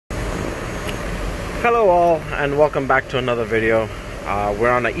Hello all, and welcome back to another video.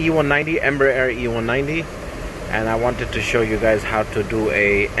 We're on an E190, Embraer E190, and I wanted to show you guys how to do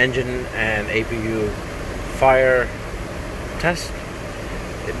a engine and APU fire test.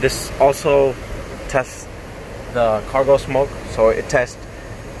 This also tests the cargo smoke, so it tests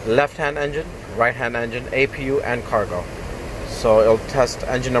left-hand engine, right-hand engine, APU, and cargo. So it'll test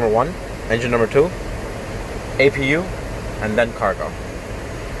engine number 1, engine number 2, APU, and then cargo.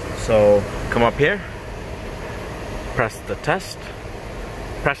 So come up here, press the test,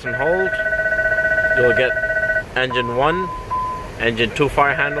 press and hold. You'll get engine 1, engine 2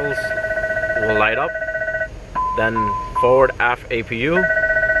 fire handles will light up, then forward aft APU,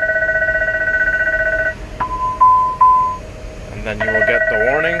 and then you will get the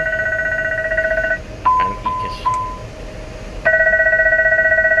warning and EKIS.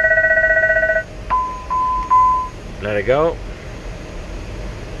 Let it go,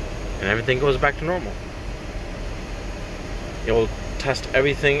 and everything goes back to normal. It will test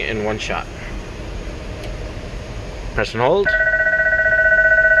everything in one shot. Press and hold.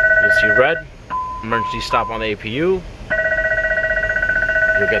 You'll see red, emergency stop on the APU.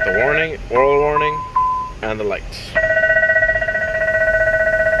 You'll get the warning, oral warning, and the lights.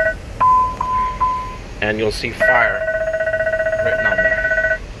 And you'll see fire written on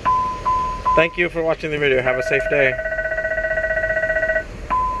there. Thank you for watching the video. Have a safe day.